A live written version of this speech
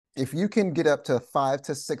if you can get up to 5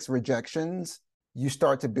 to 6 rejections, you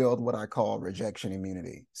start to build what I call rejection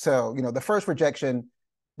immunity. So, the first rejection,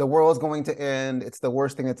 the world's going to end. It's the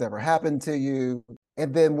worst thing that's ever happened to you.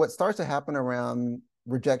 And then what starts to happen around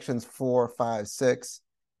rejections 4, 5, 6,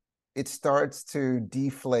 it starts to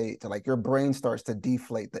deflate, like your brain starts to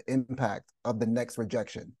deflate the impact of the next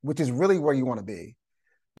rejection, which is really where you want to be.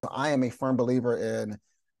 So I am a firm believer in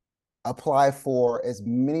apply for as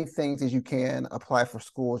many things as you can, apply for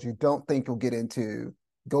schools you don't think you'll get into,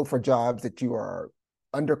 go for jobs that you are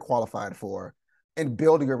underqualified for, and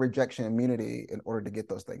build your rejection immunity in order to get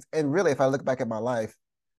those things. And really, if I look back at my life,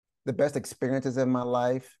 the best experiences in my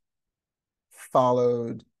life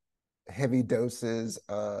followed heavy doses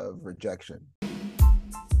of rejection.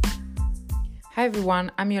 Hi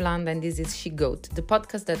everyone, I'm Yolanda and this is She Goat, the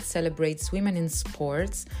podcast that celebrates women in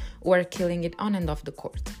sports who are killing it on and off the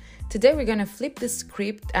court. Today we're going to flip the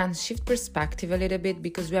script and shift perspective a little bit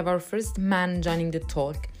because we have our first man joining the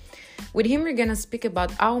talk. With him we're going to speak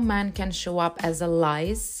about how men can show up as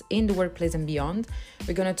allies in the workplace and beyond.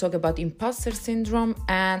 We're going to talk about imposter syndrome,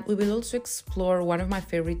 and we will also explore one of my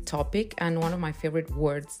favorite topics and one of my favorite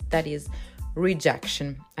words, that is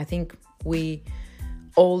rejection. I think we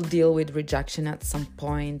all deal with rejection at some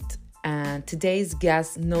point, and today's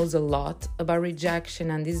guest knows a lot about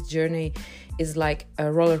rejection, and this journey is like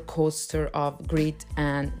a roller coaster of grit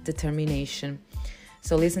and determination.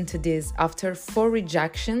 So listen to this. After 4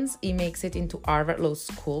 rejections, he makes it into Harvard Law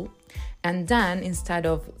School, and then instead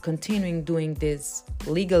of continuing doing this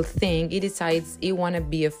legal thing, he decides he want to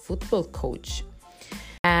be a football coach.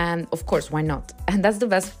 And of course, why not? And that's the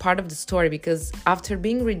best part of the story, because after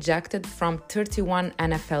being rejected from 31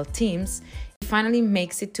 NFL teams, he finally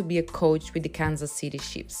makes it to be a coach with the Kansas City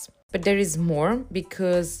Chiefs. But there is more,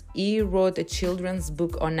 because he wrote a children's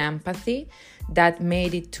book on empathy that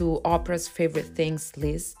made it to Oprah's favorite things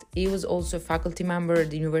list. He was also a faculty member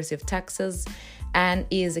at the University of Texas, and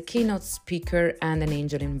he is a keynote speaker and an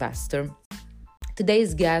angel investor.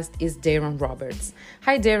 Today's guest is Daron Roberts.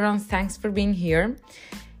 Hi Daron, thanks for being here.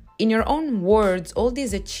 In your own words, all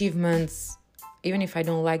these achievements, even if I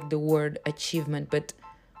don't like the word achievement, but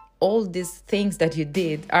all these things that you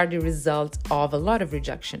did are the result of a lot of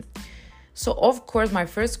rejection. So of course, my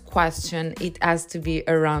first question, it has to be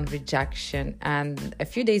around rejection. And a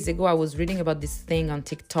few days ago, I was reading about this thing on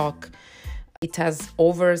TikTok. It has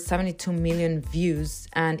over 72 million views,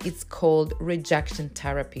 and it's called rejection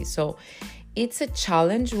therapy. So it's a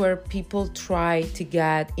challenge where people try to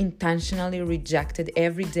get intentionally rejected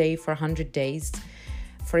every day for 100 days.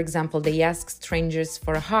 For example, they ask strangers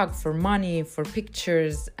for a hug, for money, for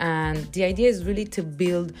pictures. And the idea is really to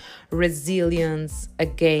build resilience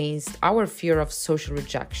against our fear of social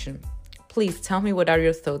rejection. Please tell me, what are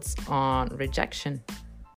your thoughts on rejection?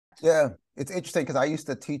 Yeah, it's interesting because I used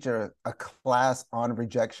to teach a class on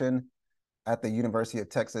rejection at the University of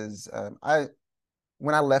Texas.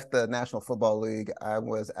 When I left the National Football League, I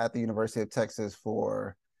was at the University of Texas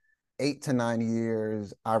for 8 to 9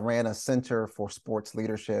 years. I ran a center for sports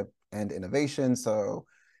leadership and innovation. So,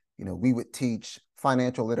 we would teach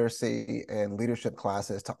financial literacy and leadership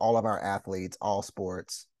classes to all of our athletes, all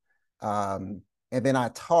sports. And then I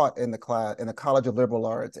taught in the College of Liberal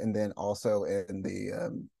Arts, and then also in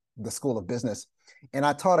the School of Business. And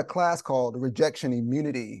I taught a class called Rejection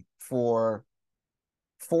Immunity for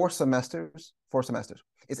 4 semesters.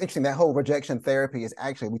 It's interesting, that whole rejection therapy is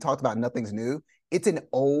actually, we talked about nothing's new. It's an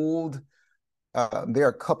old, there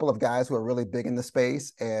are a couple of guys who are really big in the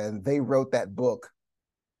space, and they wrote that book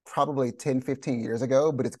probably 10, 15 years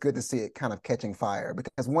ago, but it's good to see it kind of catching fire,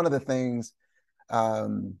 because one of the things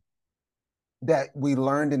that we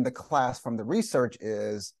learned in the class from the research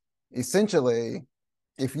is essentially,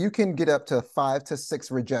 if you can get up to 5 to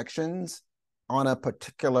 6 rejections on a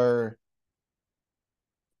particular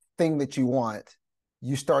thing that you want,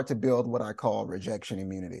 you start to build what I call rejection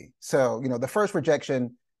immunity. So, the first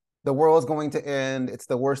rejection, the world's going to end. It's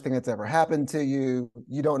the worst thing that's ever happened to you.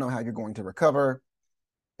 You don't know how you're going to recover.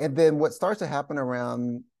 And then what starts to happen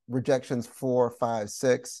around rejections 4, 5,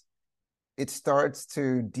 6, it starts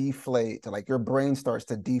to deflate, like your brain starts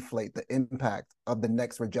to deflate the impact of the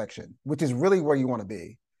next rejection, which is really where you want to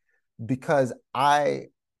be. Because I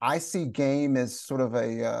see game as sort of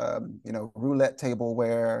a roulette table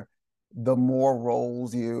where the more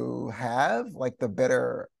rolls you have, like the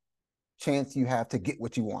better chance you have to get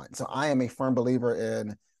what you want. So I am a firm believer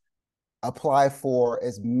in apply for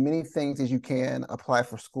as many things as you can, apply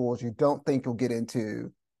for schools you don't think you'll get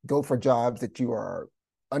into, go for jobs that you are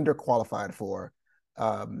underqualified for,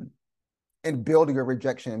 and build your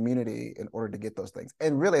rejection immunity in order to get those things.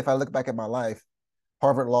 And really, if I look back at my life,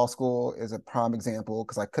 Harvard Law School is a prime example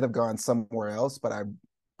because I could have gone somewhere else, but I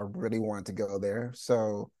really wanted to go there.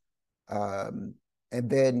 So, um, and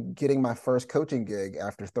then getting my first coaching gig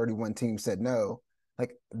after 31 teams said no,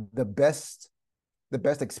 like the best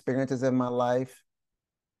experiences in my life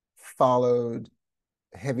followed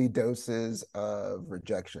heavy doses of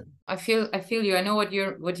rejection. I feel you. I know what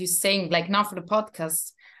you're saying. Like now for the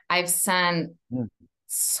podcast, I've sent Mm.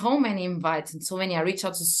 so many invites and so many, I reached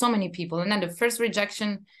out to so many people. And then the first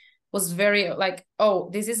rejection was very like, oh,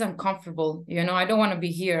 this is uncomfortable. I don't want to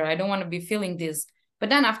be here. I don't want to be feeling this. But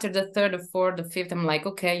then after the third, the fourth, the fifth, I'm like,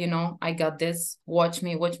 okay, I got this. Watch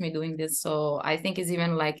me doing this. So I think it's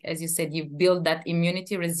even like, as you said, you build that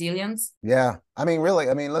immunity, resilience. Yeah. I mean, really,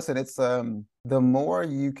 I mean, listen, it's the more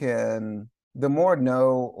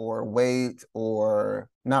no or wait or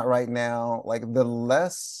not right now, like the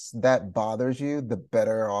less that bothers you, the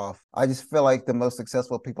better off. I just feel like the most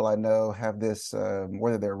successful people I know have this,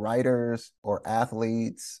 whether they're writers or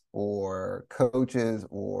athletes or coaches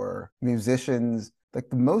or musicians, like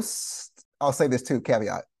the most, I'll say this too,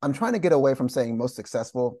 caveat. I'm trying to get away from saying most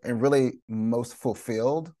successful and really most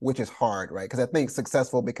fulfilled, which is hard, right? Because I think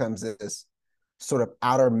successful becomes this sort of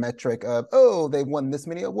outer metric of, oh, they won this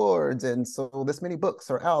many awards and sold this many books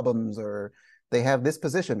or albums, or they have this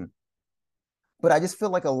position. But I just feel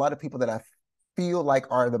like a lot of people that I feel like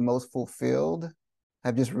are the most fulfilled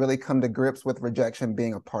have just really come to grips with rejection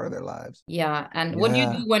being a part of their lives. Yeah. And what do you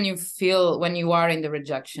Yeah. do when you are in the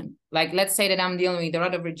rejection? Like, let's say that I'm dealing with a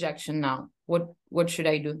lot of rejection now. What should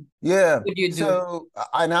I do? Yeah. What do you do? So,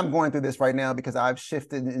 and I'm going through this right now because I've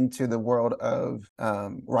shifted into the world of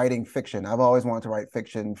writing fiction. I've always wanted to write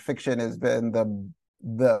fiction. Fiction has been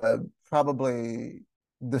the probably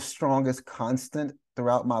the strongest constant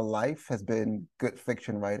throughout my life has been good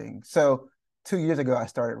fiction writing. So 2 years ago, I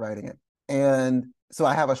started writing it. And so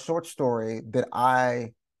I have a short story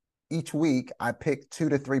that each week, I pick 2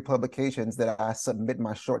 to 3 publications that I submit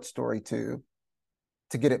my short story to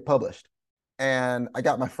get it published. And I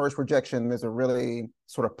got my first rejection. There's a really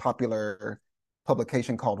sort of popular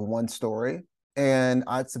publication called One Story. And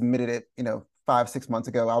I submitted it, 5, 6 months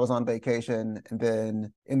ago. I was on vacation. And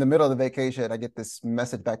then in the middle of the vacation, I get this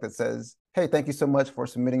message back that says, hey, thank you so much for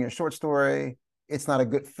submitting your short story. It's not a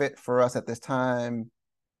good fit for us at this time.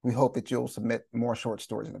 We hope that you'll submit more short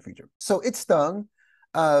stories in the future. So it stung.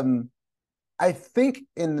 I think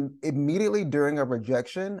immediately during a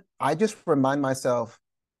rejection, I just remind myself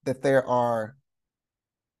that there are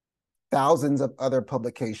thousands of other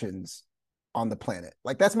publications on the planet.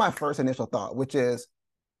 Like that's my first initial thought, which is,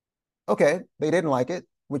 okay, they didn't like it,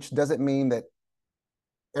 which doesn't mean that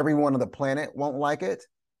everyone on the planet won't like it.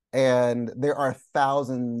 And there are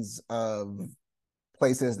thousands of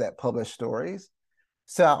places that publish stories.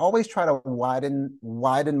 So I always try to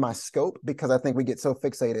widen my scope because I think we get so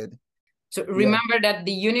fixated. So Yeah. remember that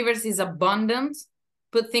the universe is abundant,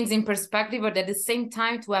 put things in perspective, but at the same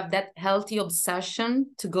time to have that healthy obsession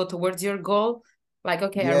to go towards your goal. Like,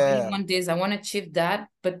 okay, I really Yeah. want this, I want to achieve that,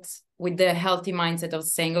 but with the healthy mindset of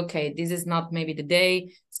saying, okay, this is not maybe the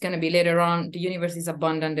day, it's going to be later on. The universe is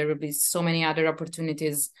abundant. There will be so many other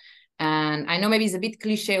opportunities. And I know maybe it's a bit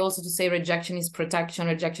cliche also to say rejection is protection,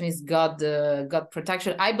 rejection is God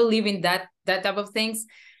protection. I believe in that type of things.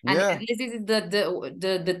 And at Yeah. least this is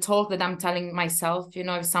the talk that I'm telling myself,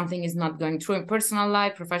 if something is not going through in personal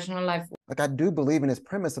life, professional life. Like I do believe in this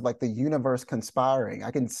premise of like the universe conspiring. I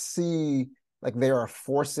can see like there are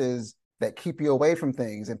forces that keep you away from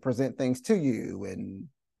things and present things to you and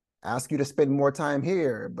ask you to spend more time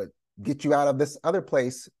here, but get you out of this other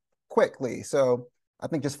place quickly. So I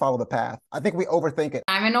think just follow the path. I think we overthink it.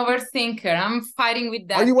 I'm an overthinker. I'm fighting with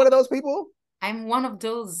Are that. you one of those people? I'm one of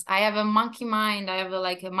those. I have a monkey mind. I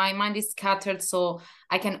have my mind is scattered, so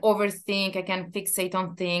I can overthink. I can fixate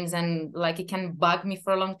on things, and like it can bug me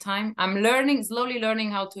for a long time. I'm slowly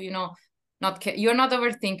learning how to, not care. You're not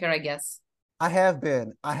overthinker, I guess. I have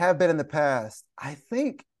been. I have been in the past. I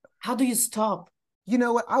think, How do you stop? you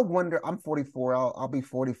know what? I wonder, I'm 44. I'll be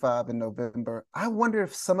 45 in November. I wonder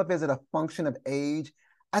if some of it is a function of age.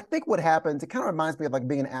 I think what happens, it kind of reminds me of like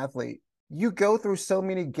being an athlete. You go through so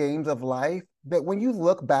many games of life that when you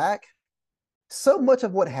look back, so much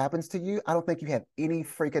of what happens to you, I don't think you have any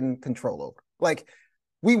freaking control over. Like,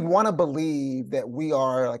 we want to believe that we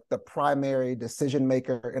are like the primary decision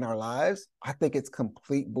maker in our lives. I think it's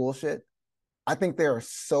complete bullshit. I think there are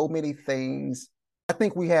so many things. I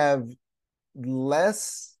think we have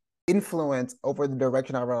less influence over the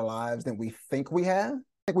direction of our lives than we think we have.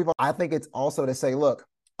 I think it's also to say, look,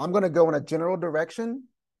 I'm going to go in a general direction.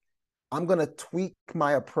 I'm going to tweak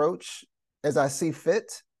my approach as I see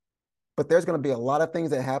fit, but there's going to be a lot of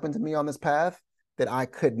things that happen to me on this path that I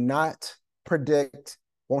could not predict,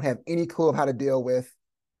 won't have any clue of how to deal with,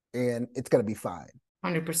 and it's going to be fine.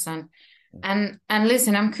 100%. And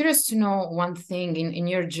listen, I'm curious to know one thing in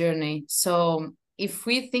your journey. So if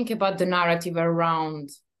we think about the narrative around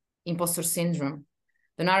imposter syndrome,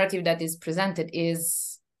 the narrative that is presented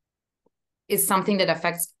is something that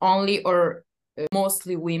affects only or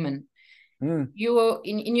mostly women. You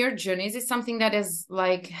in your journey, is it something that has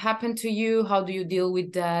like happened to you? How do you deal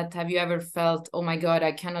with that? Have you ever felt, oh my God,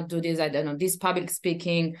 I cannot do this, I don't know, this public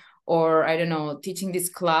speaking, or I don't know, teaching this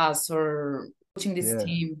class or coaching this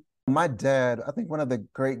team? My dad, I think one of the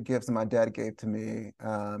great gifts that my dad gave to me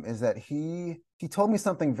is that he told me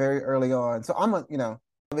something very early on. So I'm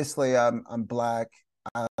obviously I'm Black.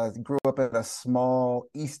 I grew up in a small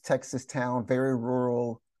East Texas town, very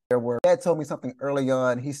rural. Where Dad told me something early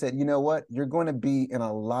on. He said, you know what? You're going to be in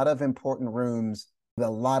a lot of important rooms with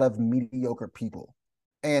a lot of mediocre people.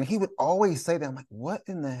 And he would always say that. I'm like, what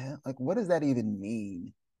in the hell? Like, what does that even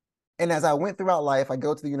mean? And as I went throughout life, I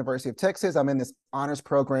go to the University of Texas. I'm in this honors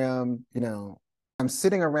program. I'm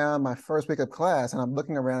sitting around my first week of class and I'm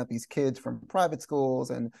looking around at these kids from private schools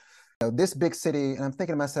and this big city. And I'm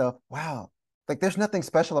thinking to myself, wow, like there's nothing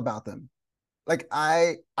special about them. Like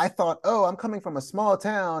I thought, oh, I'm coming from a small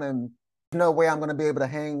town and there's no way I'm going to be able to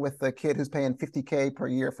hang with the kid who's paying $50K per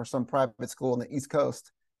year for some private school in the East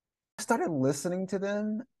Coast. I started listening to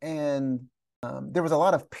them, and there was a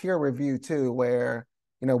lot of peer review too, where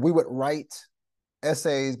we would write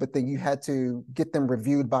essays, but then you had to get them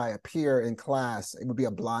reviewed by a peer in class. It would be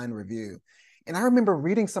a blind review. And I remember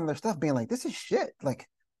reading some of their stuff being like, this is shit. Like,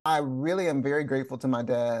 I really am very grateful to my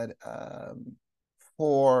dad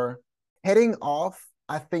for heading off,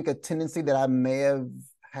 I think, a tendency that I may have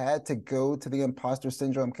had to go to the imposter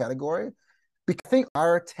syndrome category. Because I think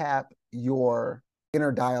wiretap your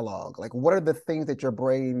inner dialogue. Like, what are the things that your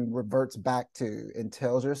brain reverts back to and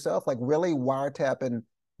tells yourself? Like, really wiretap and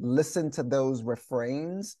listen to those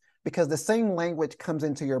refrains, because the same language comes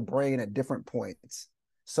into your brain at different points.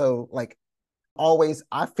 So like always,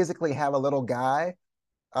 I physically have a little guy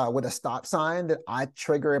with a stop sign that I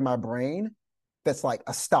trigger in my brain that's like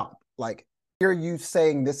a stop. Like, hear you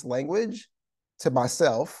saying this language to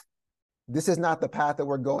myself. This is not the path that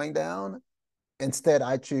we're going down. Instead,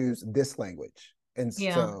 I choose this language. And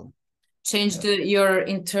so change your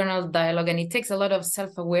internal dialogue. And it takes a lot of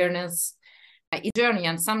self-awareness journey,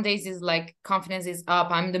 and some days is like confidence is up,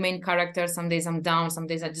 I'm the main character, some days I'm down, some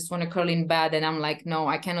days I just want to curl in bed and I'm like, no,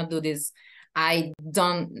 I cannot do this, I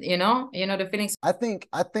don't, the feelings. I think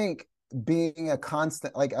being a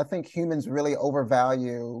constant, like, I think humans really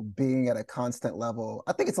overvalue being at a constant level.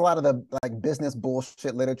 I think it's a lot of the like business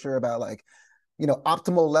bullshit literature about like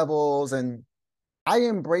optimal levels, and I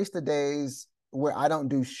embrace the days where I don't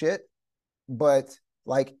do shit but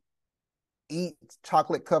like eat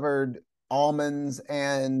chocolate covered almonds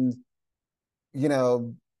and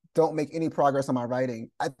don't make any progress on my writing.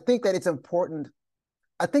 I think that it's important.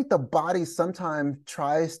 I think the body sometimes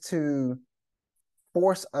tries to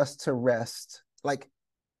force us to rest. Like,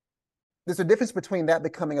 there's a difference between that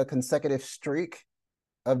becoming a consecutive streak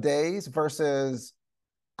of days versus,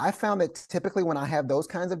 I found that typically when I have those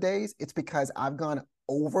kinds of days, it's because I've gone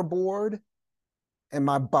overboard and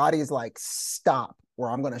my body is like, stop, where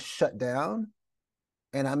I'm going to shut down.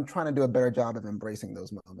 And I'm trying to do a better job of embracing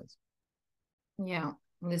those moments. Yeah,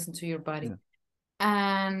 listen to your body. Yeah.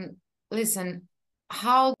 And listen,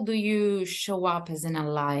 how do you show up as an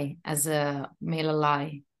ally, as a male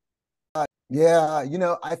ally? I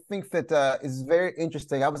think that it's very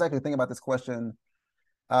interesting. I was actually thinking about this question.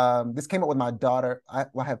 This came up with my daughter. I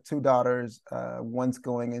have two daughters. One's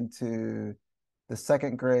going into the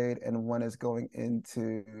second grade and one is going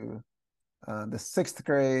into the sixth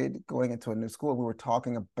grade, going into a new school. We were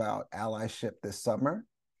talking about allyship this summer.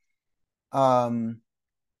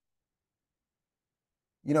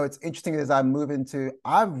 It's interesting as I move into,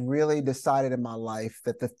 I've really decided in my life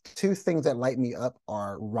that the two things that light me up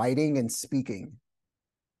are writing and speaking.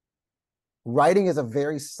 Writing is a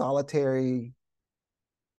very solitary,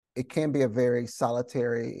 it can be a very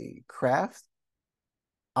solitary craft.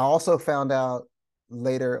 I also found out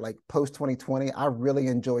later, like post 2020, I really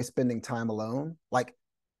enjoy spending time alone. Like,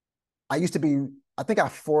 I used to be, I think I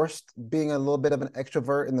forced being a little bit of an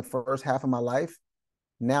extrovert in the first half of my life.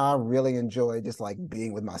 Now I really enjoy just like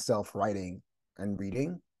being with myself, writing and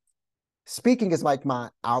reading. Speaking is like my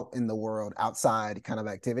out in the world, outside kind of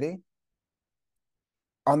activity.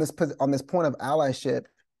 On this point of allyship,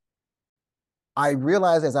 I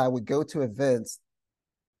realized as I would go to events,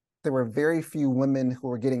 there were very few women who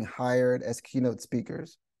were getting hired as keynote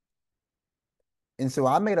speakers. And so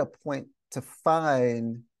I made a point to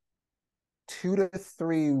find 2 to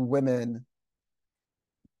 3 women,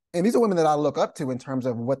 and these are women that I look up to in terms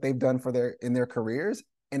of what they've done for in their careers,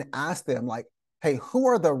 and ask them like, hey, who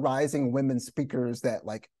are the rising women speakers that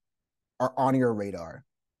like are on your radar?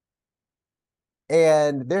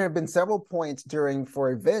 And there have been several points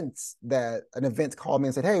for events that an event called me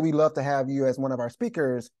and said, hey, we'd love to have you as one of our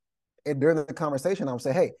speakers. And during the conversation, I would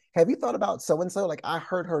say, hey, have you thought about so-and-so? Like, I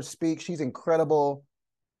heard her speak. She's incredible.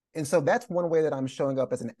 And so that's one way that I'm showing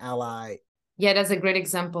up as an ally. Yeah, that's a great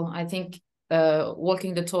example. I think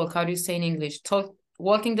walking the talk, how do you say in English?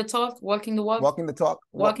 Walking the talk, walking the walk? Walking the talk.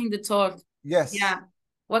 Walking the talk. Yes. Yeah.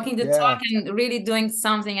 Walking the talk and really doing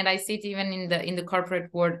something. And I see it even in the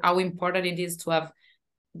corporate world, how important it is to have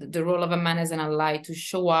the role of a man as an ally, to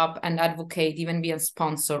show up and advocate, even be a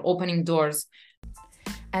sponsor, opening doors.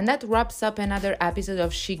 And that wraps up another episode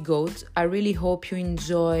of She Goat. I really hope you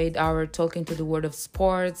enjoyed our talk into the world of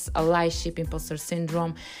sports, allyship, imposter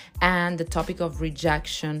syndrome, and the topic of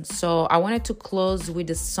rejection. So I wanted to close with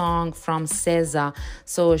a song from Seza.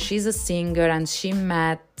 So she's a singer and she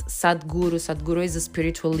met Sadhguru. Sadhguru is a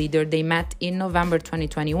spiritual leader. They met in November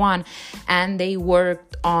 2021 and they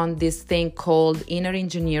worked on this thing called inner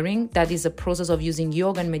engineering. That is a process of using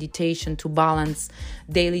yoga and meditation to balance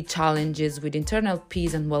daily challenges with internal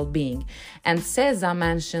peace and well-being. And Seza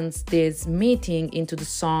mentions this meeting into the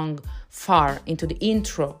song Far, into the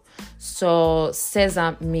intro. So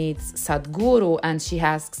Seza meets Sadhguru and she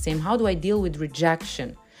asks him, how do I deal with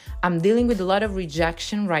rejection? I'm dealing with a lot of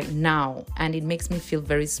rejection right now and it makes me feel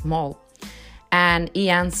very small. And he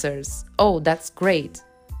answers, oh, that's great.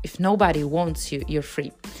 If nobody wants you, you're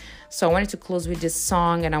free. So I wanted to close with this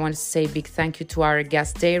song and I want to say a big thank you to our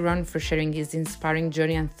guest Daron for sharing his inspiring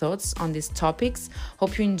journey and thoughts on these topics.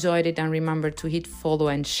 Hope you enjoyed it and remember to hit follow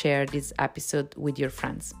and share this episode with your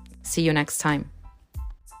friends. See you next time.